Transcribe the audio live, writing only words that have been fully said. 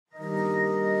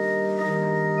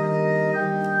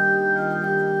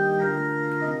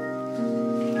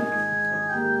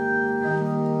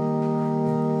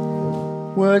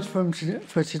word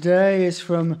for today is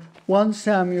from 1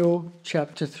 Samuel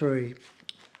chapter 3.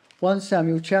 1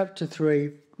 Samuel chapter 3,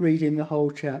 reading the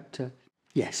whole chapter.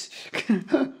 Yes,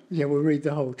 yeah, we'll read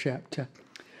the whole chapter.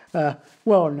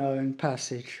 Well-known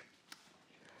passage.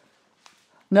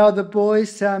 Now the boy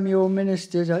Samuel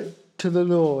ministered to the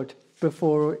Lord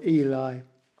before Eli.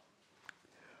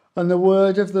 And the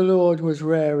word of the Lord was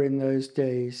rare in those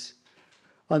days,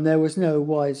 and there was no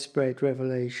widespread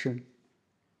revelation.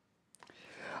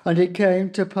 And it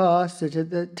came to pass that at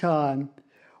that time,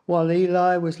 while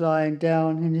Eli was lying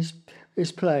down in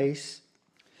his place,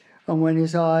 and when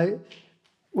his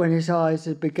eyes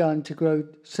had begun to grow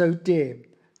so dim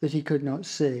that he could not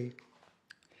see,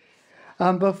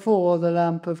 and before the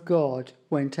lamp of God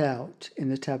went out in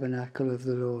the tabernacle of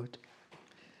the Lord,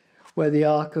 where the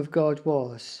ark of God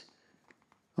was,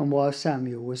 and while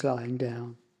Samuel was lying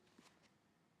down,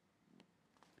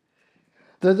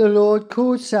 that the Lord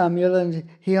called Samuel, and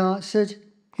he answered,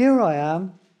 "Here I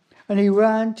am." And he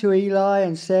ran to Eli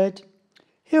and said,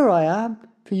 "Here I am,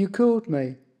 for you called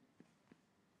me."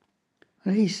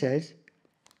 And he said,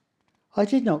 "I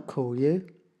did not call you.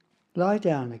 Lie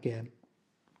down again."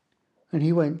 And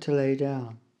he went to lay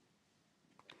down.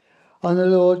 And the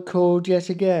Lord called yet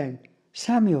again,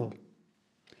 "Samuel."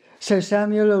 So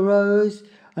Samuel arose,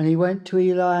 and he went to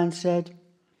Eli and said,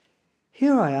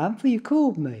 "Here I am, for you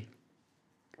called me."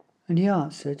 And he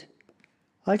answered,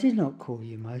 "I did not call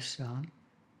you, my son.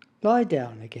 Lie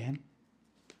down again."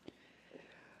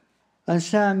 And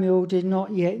Samuel did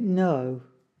not yet know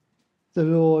the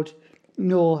Lord,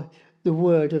 nor the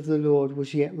word of the Lord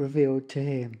was yet revealed to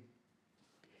him.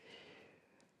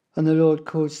 And the Lord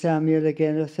called Samuel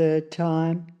again a third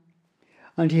time.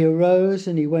 And he arose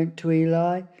and he went to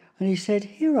Eli, and he said,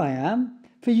 "Here I am,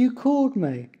 for you called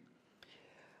me."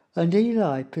 And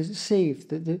Eli perceived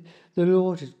that the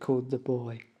Lord had called the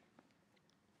boy.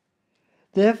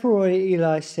 Therefore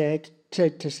Eli said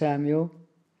to Samuel,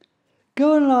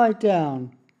 "Go and lie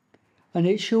down, and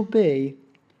it shall be,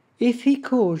 if he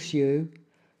calls you,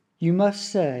 you must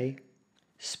say,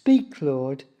 'Speak,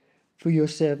 Lord, for your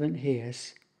servant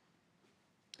hears.'"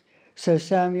 So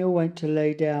Samuel went to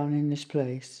lay down in his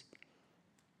place.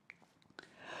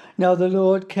 Now the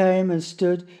Lord came and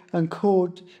stood and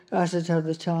called as at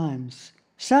other times,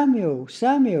 "Samuel,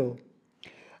 Samuel."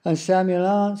 And Samuel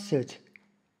answered,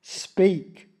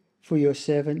 "Speak, for your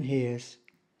servant hears."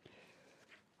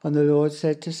 And the Lord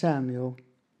said to Samuel,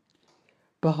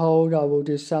 "Behold, I will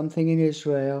do something in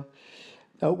Israel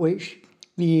at which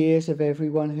the ears of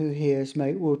everyone who hears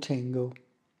will tingle.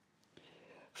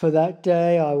 For that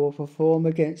day I will perform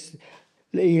against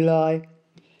Eli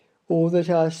all that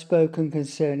I have spoken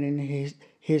concerning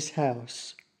his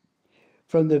house,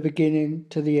 from the beginning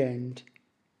to the end.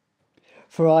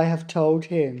 For I have told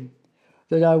him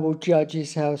that I will judge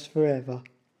his house forever,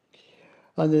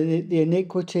 and the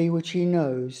iniquity which he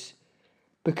knows,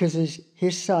 because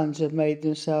his sons have made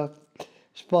themselves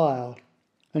vile,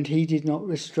 and he did not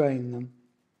restrain them.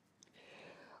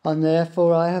 And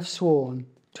therefore I have sworn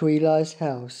to Eli's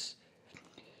house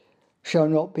shall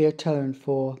not be atoned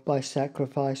for by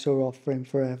sacrifice or offering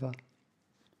forever."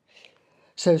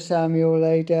 So Samuel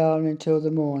lay down until the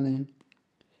morning,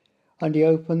 and he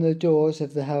opened the doors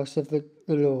of the house of the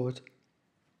Lord.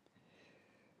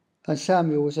 And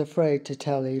Samuel was afraid to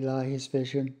tell Eli his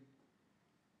vision.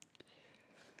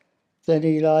 Then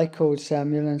Eli called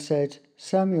Samuel and said,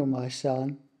 "Samuel, my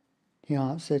son." He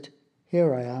answered,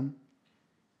 "Here I am."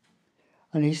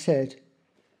 And he said,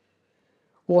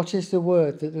 "What is the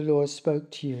word that the Lord spoke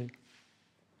to you?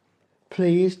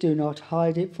 Please do not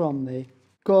hide it from me.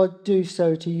 God do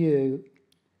so to you,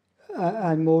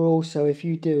 and more also if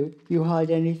you do, you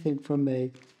hide anything from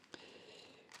me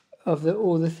of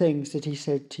all the things that he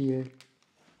said to you."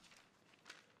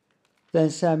 Then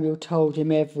Samuel told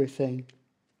him everything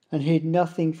and hid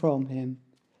nothing from him.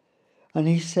 And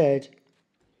he said,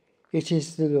 "It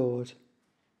is the Lord.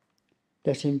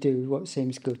 Let him do what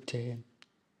seems good to him."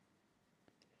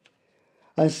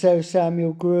 And so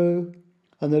Samuel grew,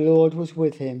 and the Lord was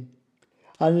with him,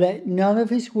 and let none of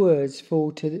his words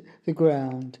fall to the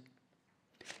ground.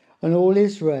 And all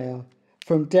Israel,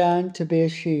 from Dan to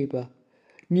Beersheba,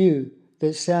 knew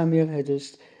that Samuel had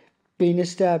been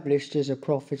established as a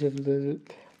prophet of the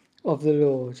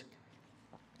Lord.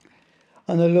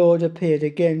 And the Lord appeared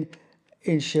again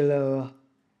in Shiloh,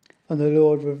 and the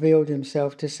Lord revealed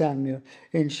himself to Samuel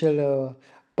in Shiloh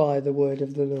by the word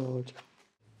of the Lord.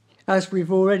 As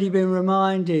we've already been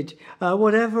reminded,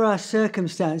 whatever our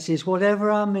circumstances, whatever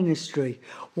our ministry,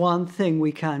 one thing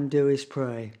we can do is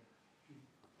pray.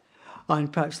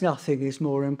 And perhaps nothing is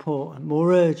more important,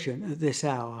 more urgent at this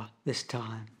hour, this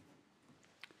time.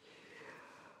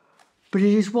 But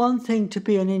it is one thing to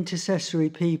be an intercessory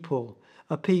people,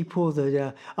 a people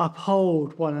that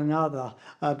uphold one another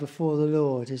before the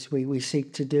Lord as we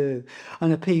seek to do,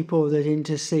 and a people that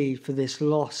intercede for this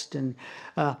lost and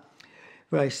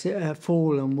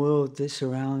fallen world that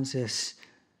surrounds us,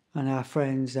 and our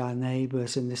friends, our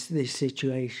neighbours, and these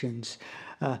situations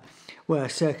where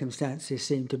circumstances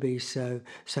seem to be so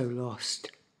lost.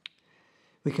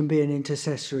 We can be an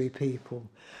intercessory people.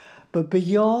 But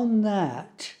beyond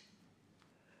that,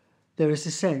 there is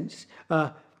a sense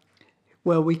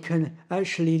where we can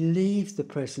actually leave the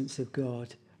presence of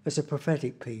God as a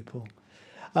prophetic people,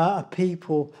 a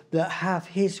people that have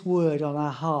his word on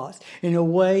our hearts in a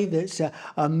way that's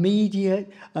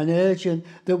immediate and urgent,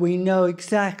 that we know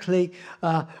exactly,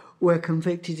 we're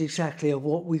convicted exactly of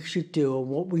what we should do or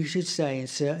what we should say in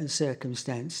certain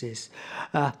circumstances,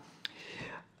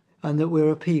 and that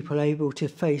we're a people able to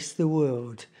face the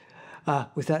world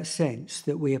with that sense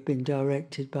that we have been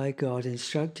directed by God,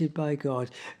 instructed by God,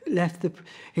 left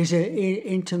his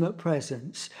intimate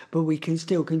presence, but we can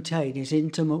still contain his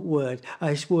intimate word,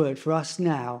 his word for us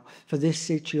now, for this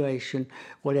situation,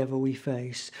 whatever we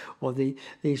face, or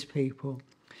these people.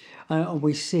 And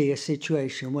we see a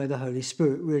situation where the Holy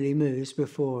Spirit really moves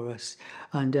before us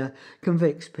and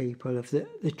convicts people of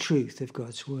the truth of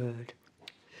God's word.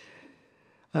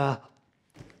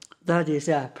 That is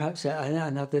perhaps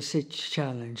another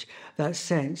challenge, that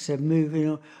sense of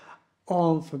moving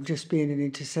on from just being an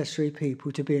intercessory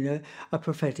people to being a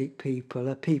prophetic people,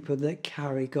 a people that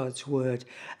carry God's word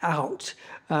out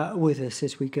with us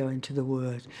as we go into the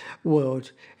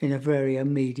world in a very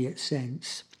immediate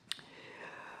sense.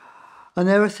 And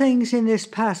there are things in this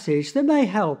passage that may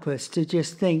help us to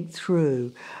just think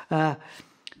through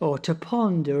or to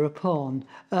ponder upon,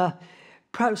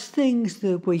 perhaps things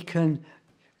that we can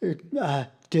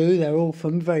do. They're all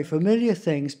very familiar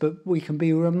things, but we can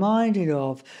be reminded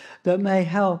of that may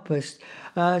help us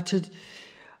to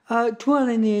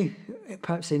dwell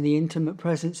perhaps in the intimate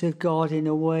presence of God in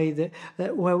a way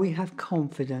that where we have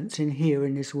confidence in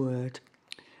hearing his word,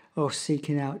 or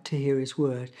seeking out to hear his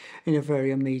word in a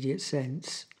very immediate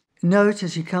sense. Note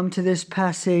as you come to this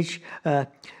passage,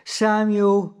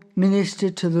 Samuel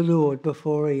ministered to the Lord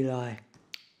before Eli.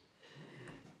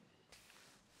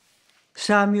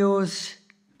 Samuel's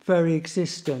very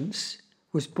existence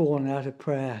was born out of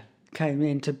prayer, came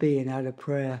into being out of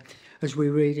prayer, as we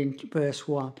read in verse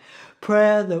 1.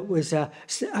 Prayer that was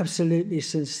absolutely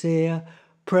sincere,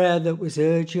 prayer that was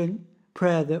urgent,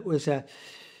 prayer that was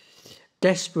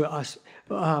desperate,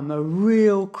 a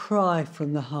real cry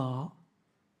from the heart,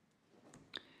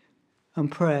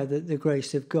 and prayer that the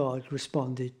grace of God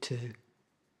responded to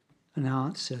and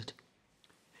answered.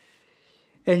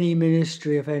 Any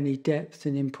ministry of any depth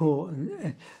and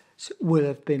importance will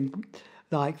have been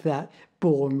like that,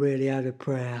 born really out of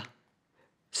prayer,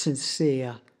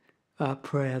 sincere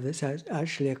prayer that's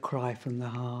actually a cry from the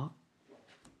heart.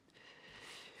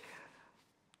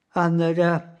 And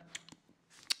that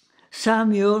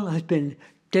Samuel had been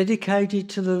dedicated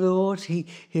to the Lord.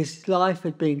 His life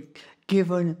had been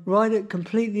given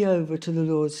completely over to the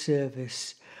Lord's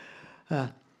service.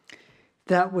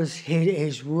 That was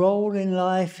his role in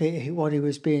life, what he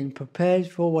was being prepared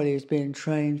for, what he was being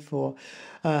trained for,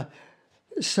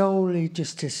 solely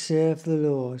just to serve the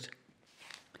Lord.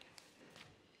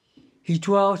 He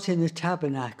dwelt in the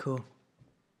tabernacle,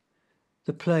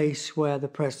 the place where the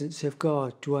presence of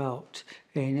God dwelt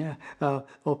in,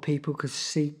 or people could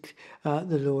seek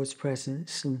the Lord's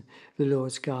presence and the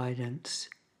Lord's guidance.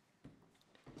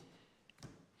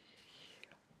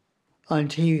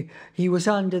 And he was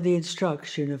under the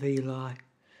instruction of Eli,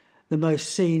 the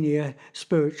most senior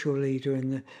spiritual leader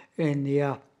in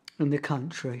the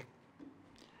country,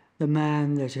 the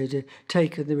man that had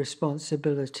taken the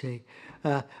responsibility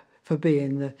for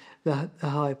being the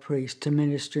high priest, to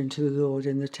ministering to the Lord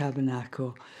in the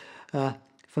tabernacle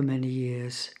for many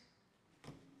years.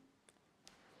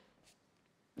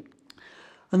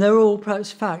 And there are all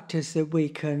perhaps factors that we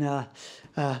can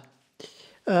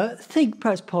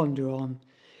perhaps ponder on.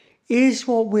 Is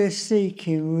what we're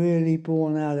seeking really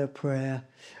born out of prayer?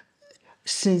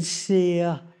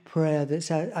 Sincere prayer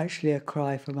that's actually a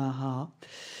cry from our heart?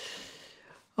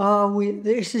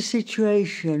 Is the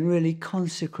situation really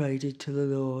consecrated to the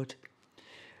Lord?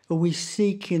 Are we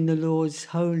seeking the Lord's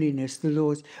holiness, the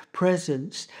Lord's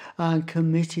presence, and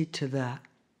committed to that?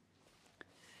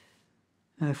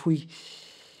 Now,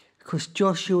 because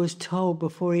Joshua was told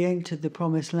before he entered the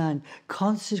promised land,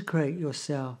 consecrate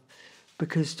yourself,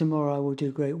 because tomorrow I will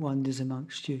do great wonders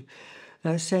amongst you.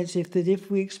 That sense if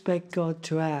we expect God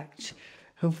to act,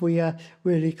 have we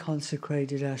really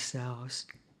consecrated ourselves?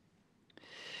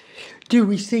 Do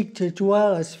we seek to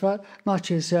dwell as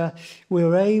much as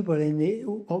we're able in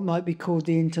what might be called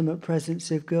the intimate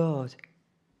presence of God?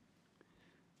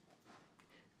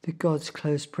 The God's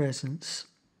close presence.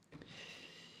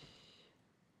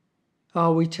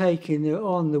 Are we taking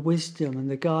on the wisdom and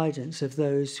the guidance of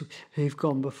those who've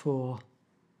gone before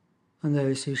and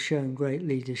those who've shown great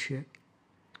leadership?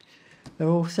 They're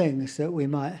all things that we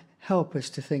might help us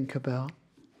to think about.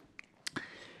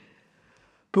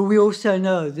 But we also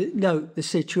note the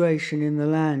situation in the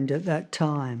land at that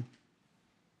time.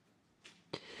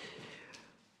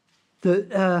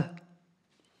 That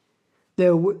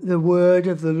the word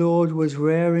of the Lord was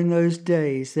rare in those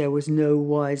days. There was no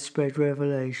widespread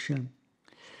revelation.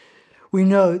 We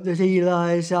note that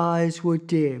Eli's eyes were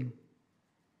dim.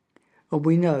 And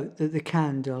we note that the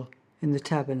candle in the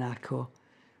tabernacle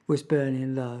was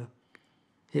burning low.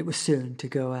 It was soon to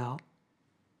go out.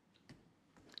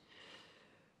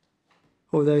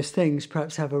 All those things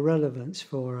perhaps have a relevance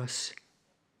for us.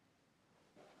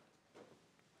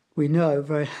 We know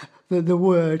that the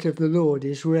word of the Lord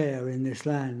is rare in this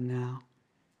land now.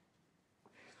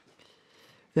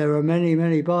 There are many,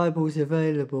 many Bibles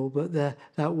available, but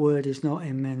that word is not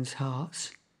in men's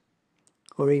hearts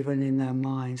or even in their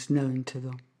minds known to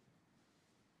them.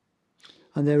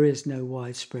 And there is no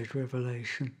widespread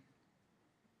revelation.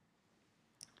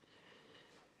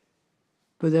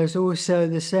 But there's also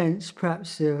the sense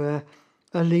perhaps of a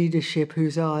leadership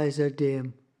whose eyes are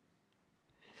dim,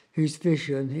 whose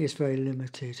vision is very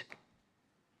limited.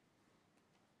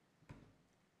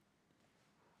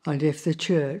 And if the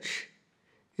church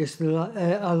is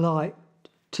a light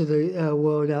to the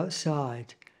world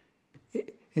outside,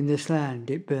 in this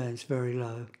land it burns very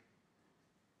low.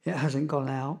 It hasn't gone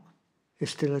out.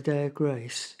 It's still a day of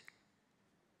grace.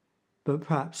 But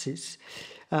perhaps it's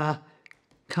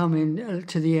coming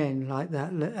to the end like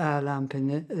that lamp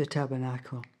in the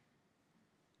tabernacle.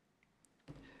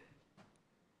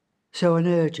 So an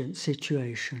urgent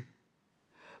situation.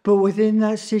 But within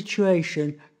that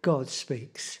situation, God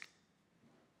speaks.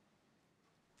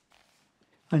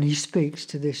 And he speaks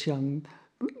to this young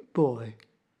boy.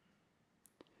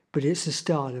 But it's the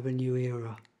start of a new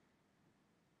era.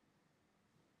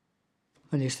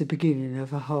 And it's the beginning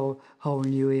of a whole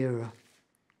new era.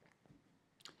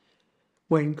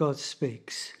 When God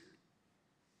speaks,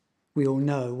 we all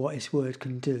know what his word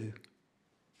can do.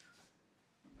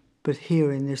 But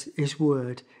hearing his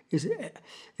word is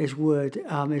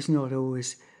not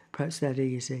always perhaps that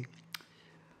easy.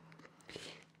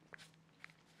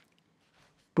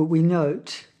 But we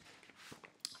note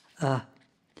that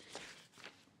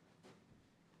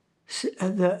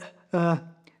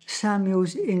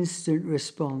Samuel's instant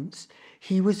response.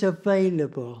 He was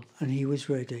available and he was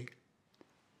ready.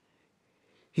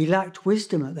 He lacked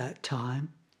wisdom at that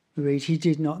time. We read he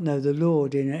did not know the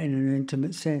Lord in an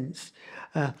intimate sense.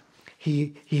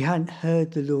 He hadn't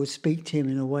heard the Lord speak to him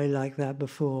in a way like that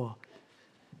before.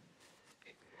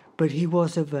 But he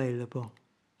was available.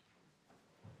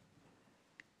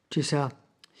 Just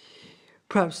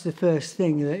perhaps the first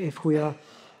thing that if we are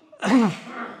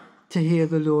to hear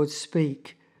the Lord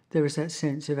speak, there is that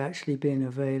sense of actually being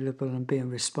available and being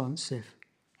responsive.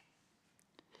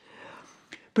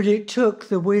 But it took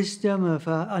the wisdom of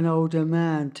an older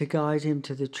man to guide him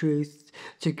to the truth,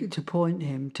 to point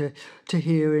him to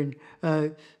hearing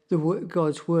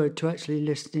God's word, to actually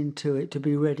listening to it, to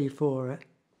be ready for it.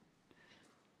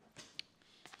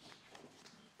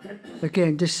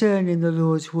 Again, discerning the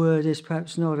Lord's word is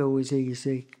perhaps not always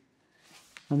easy.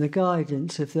 And the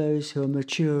guidance of those who are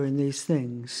mature in these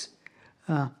things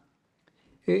it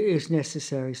is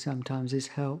necessary sometimes, is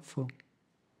helpful.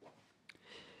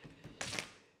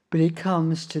 But it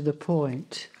comes to the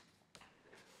point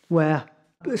where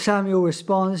Samuel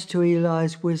responds to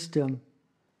Eli's wisdom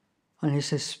and he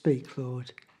says, "Speak,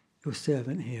 Lord, your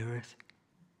servant heareth."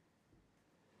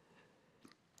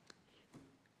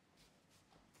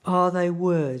 Are they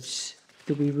words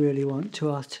that we really want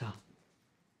to utter?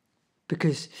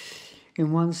 Because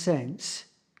in one sense,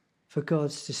 for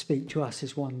God to speak to us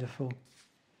is wonderful.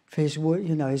 For his word,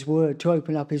 his word, to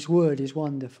open up his word is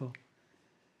wonderful.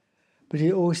 But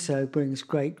it also brings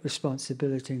great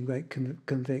responsibility and great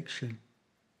conviction.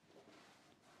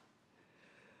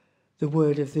 The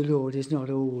word of the Lord is not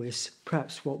always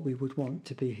perhaps what we would want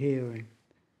to be hearing.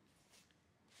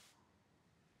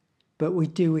 But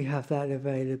we have that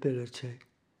availability.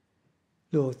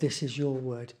 Lord, this is your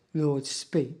word. Lord,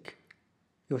 speak.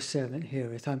 Your servant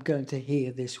heareth. I'm going to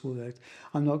hear this word.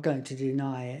 I'm not going to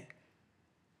deny it.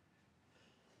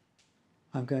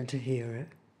 I'm going to hear it.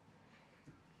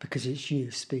 Because it's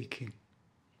you speaking.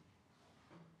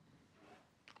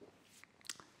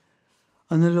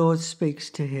 and the Lord speaks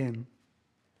to him.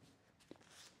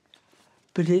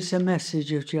 But it's a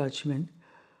message of judgment.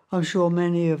 I'm sure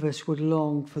many of us would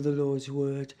long for the Lord's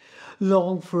word,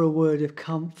 long for a word of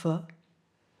comfort,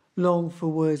 long for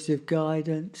words of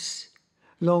guidance,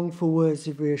 long for words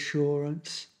of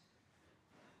reassurance.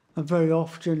 And very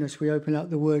often as we open up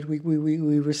the word, we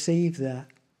receive that.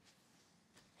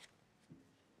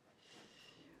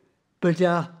 But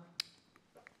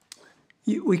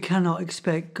we cannot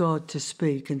expect God to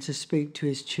speak and to speak to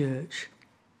his church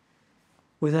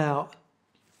without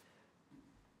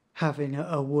having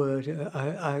a word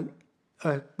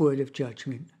of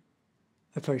judgment,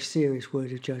 a very serious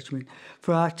word of judgment.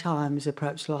 For our times are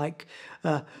perhaps like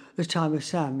the time of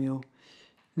Samuel.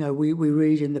 You know, we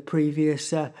read in the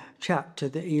previous chapter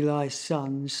that Eli's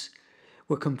sons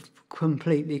were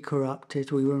completely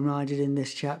corrupted. We were reminded in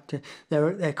this chapter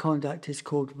their conduct is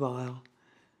called vile.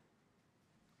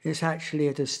 It's actually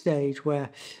at a stage where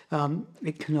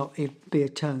it cannot be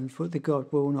atoned for, the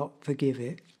God will not forgive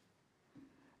it.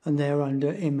 And they're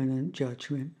under imminent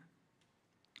judgment.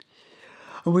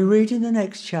 And we read in the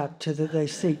next chapter that they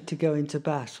seek to go into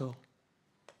battle.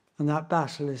 And that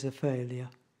battle is a failure.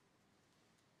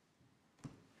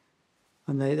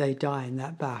 And they die in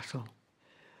that battle.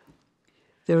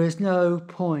 There is no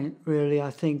point, really, I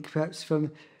think, perhaps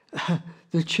from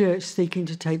the church seeking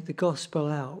to take the gospel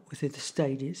out with the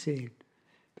state it's in,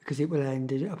 because it will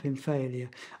end up in failure.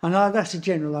 And that's a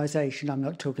generalisation. I'm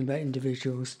not talking about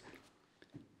individuals.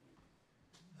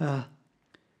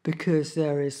 Because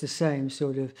there is the same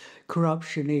sort of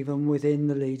corruption even within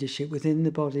the leadership, within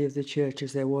the body of the church,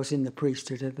 as there was in the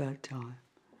priesthood at that time.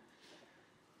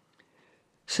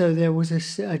 So there was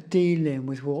a dealing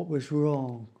with what was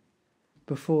wrong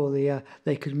before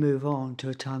they could move on to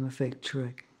a time of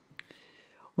victory.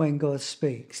 When God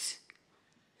speaks,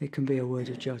 it can be a word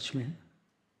of judgment.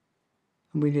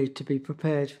 And we need to be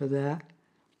prepared for that.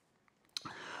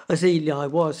 As Eli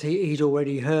was, he'd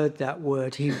already heard that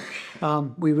word.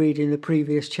 We read in the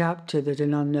previous chapter that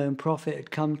an unknown prophet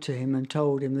had come to him and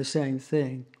told him the same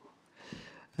thing.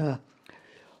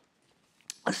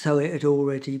 So it had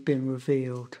already been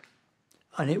revealed.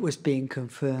 And it was being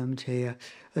confirmed here,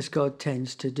 as God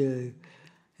tends to do.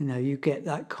 You know, you get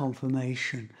that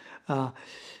confirmation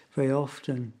very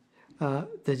often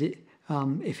that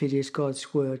if it is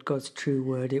God's word, God's true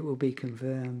word, it will be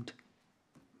confirmed.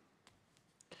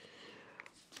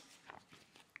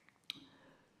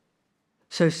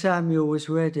 So Samuel was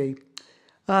ready.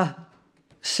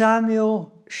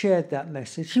 Samuel shared that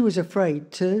message. He was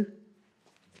afraid too.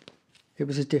 It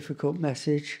was a difficult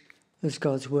message, as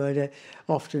God's word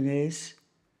often is.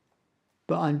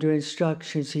 But under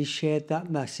instructions, he shared that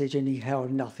message and he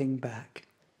held nothing back.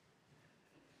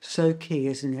 So key,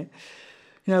 isn't it?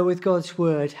 You know, with God's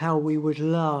word, how we would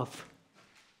love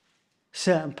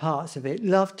certain parts of it,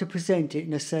 love to present it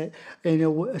in a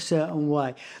certain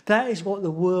way. That is what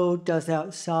the world does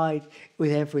outside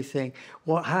with everything.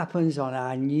 What happens on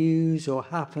our news or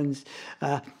happens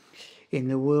in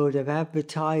the world of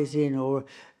advertising or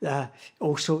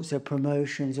all sorts of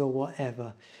promotions or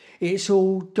whatever. It's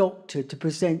all doctored to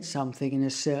present something in a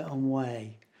certain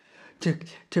way,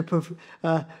 to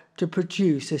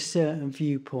produce a certain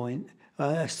viewpoint,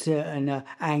 a certain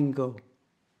angle.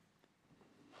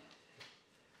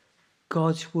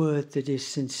 God's word that is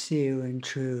sincere and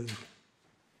true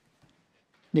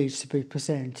needs to be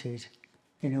presented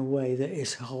in a way that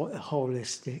is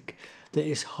holistic, that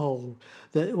is whole,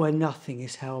 that where nothing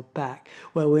is held back,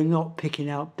 where we're not picking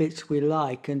out bits we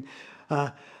like and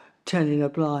turning a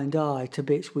blind eye to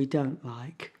bits we don't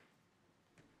like.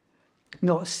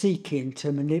 Not seeking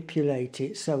to manipulate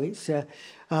it so it's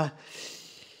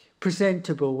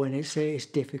presentable when it's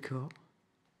difficult.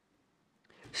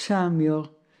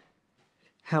 Samuel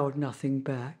held nothing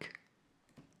back.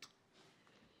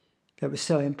 That was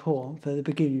so important for the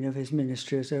beginning of his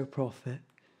ministry as a prophet.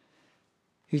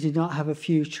 He did not have a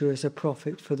future as a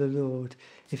prophet for the Lord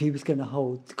if he was going to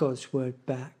hold God's word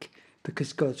back,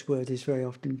 because God's word is very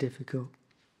often difficult.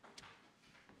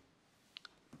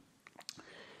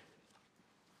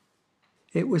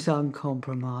 It was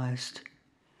uncompromised.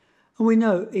 And we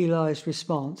know Eli's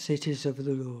response, it is of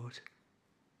the Lord.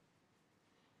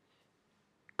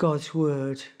 God's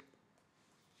word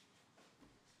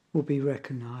will be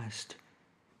recognised.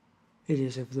 It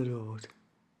is of the Lord.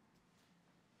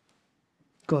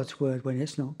 God's word when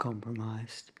it's not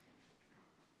compromised.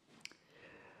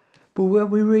 But when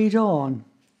we read on,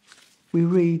 we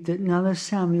read that none of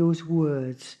Samuel's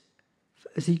words,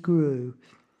 as he grew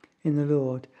in the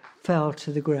Lord, fell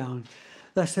to the ground.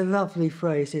 That's a lovely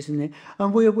phrase, isn't it?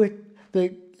 And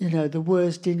the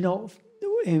words did not,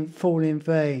 fall in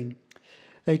vain.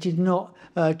 They did not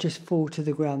just fall to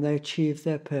the ground. They achieved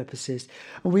their purposes.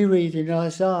 And we read in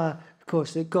Isaiah, of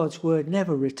course, that God's word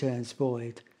never returns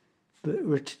void,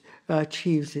 but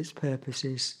achieves its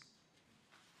purposes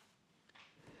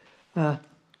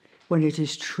when it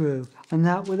is true. And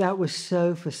that was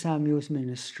so for Samuel's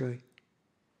ministry.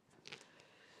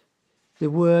 The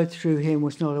word through him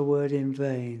was not a word in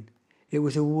vain. It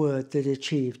was a word that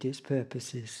achieved its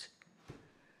purposes.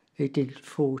 It didn't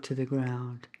fall to the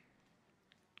ground.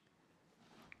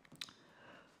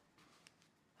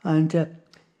 And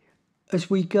as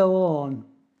we go on,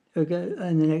 in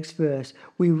the next verse,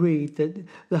 we read that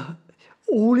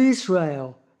all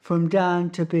Israel, from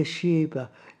Dan to Beersheba,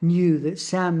 knew that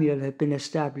Samuel had been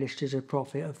established as a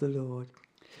prophet of the Lord.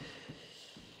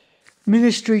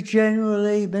 Ministry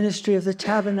generally, ministry of the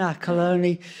tabernacle,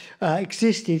 only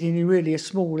existed in really a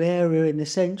small area in the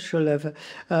central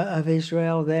of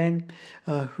Israel then,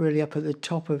 really up at the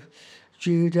top of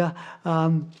Judah,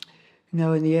 in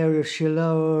the area of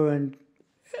Shiloh and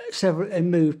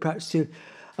moved perhaps to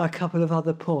a couple of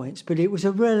other points. But it was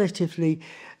a relatively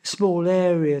small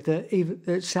area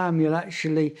that Samuel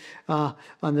actually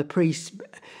and the priests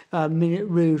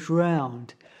moved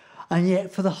round. And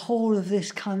yet for the whole of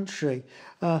this country,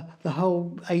 the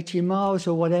whole 80 miles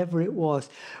or whatever it was,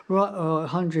 right, or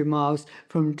 100 miles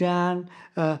from Dan,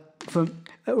 from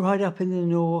right up in the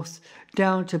north,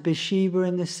 down to Beersheba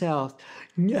in the south,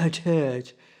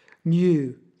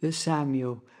 knew that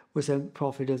Samuel was a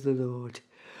prophet of the Lord.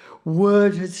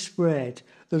 Word had spread.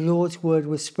 The Lord's word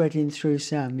was spreading through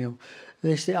Samuel.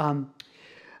 This, he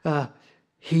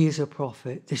is a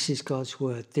prophet. This is God's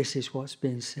word. This is what's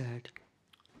been said.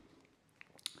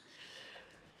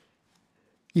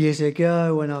 Years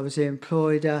ago, when I was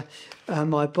employed,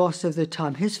 my boss of the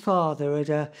time, his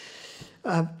father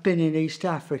had been in East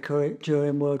Africa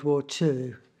during World War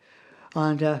II.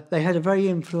 And they had a very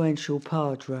influential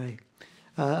padre,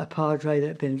 a padre that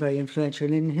had been very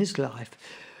influential in his life.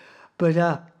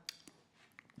 But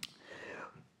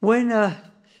when a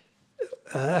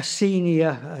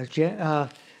senior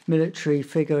military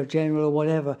figure, a general or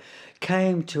whatever,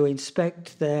 came to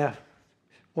inspect their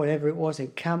whatever it was,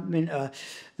 encampment,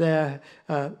 their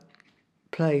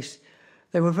place,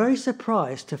 they were very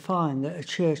surprised to find that a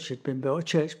church had been built, a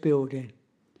church building,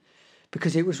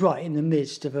 because it was right in the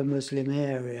midst of a Muslim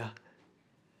area.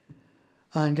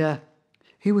 And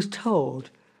he was told,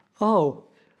 the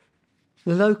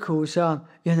locals,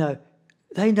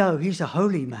 they know he's a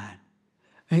holy man,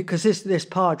 because this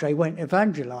padre went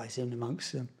evangelizing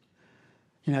amongst them,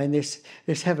 in this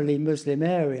heavily Muslim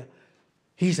area.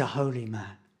 He's a holy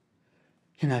man.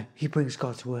 He brings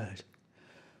God's word.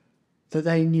 That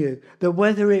they knew that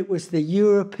whether it was the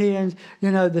Europeans,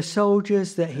 the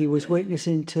soldiers that he was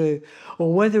witnessing to,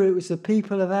 or whether it was the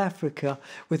people of Africa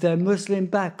with their Muslim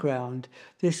background,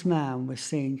 this man was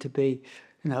seen to be,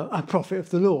 a prophet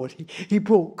of the Lord. He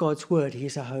brought God's word.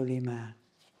 He's a holy man.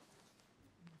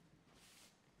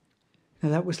 Now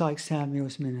that was like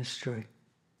Samuel's ministry.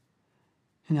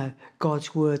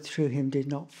 God's word through him did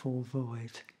not fall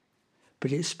void,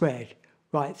 but it spread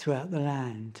right throughout the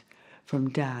land, from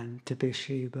Dan to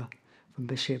Beersheba, from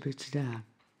Beersheba to Dan.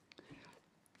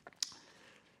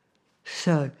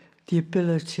 So the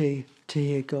ability to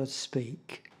hear God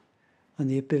speak and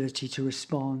the ability to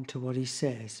respond to what he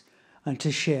says and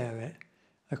to share it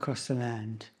across the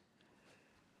land.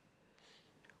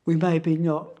 We may be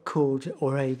not called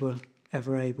or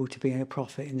ever able to be a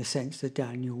prophet in the sense that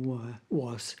Daniel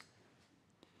was,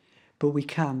 but we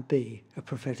can be a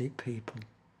prophetic people.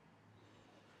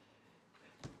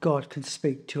 God can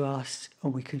speak to us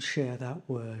and we can share that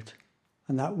word,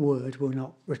 and that word will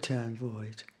not return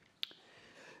void.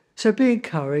 So be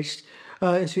encouraged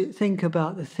as we think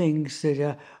about the things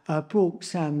that brought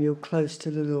Samuel close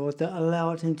to the Lord, that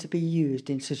allowed him to be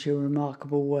used in such a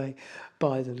remarkable way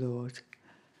by the Lord.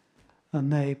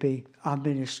 And maybe our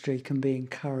ministry can be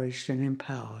encouraged and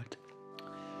empowered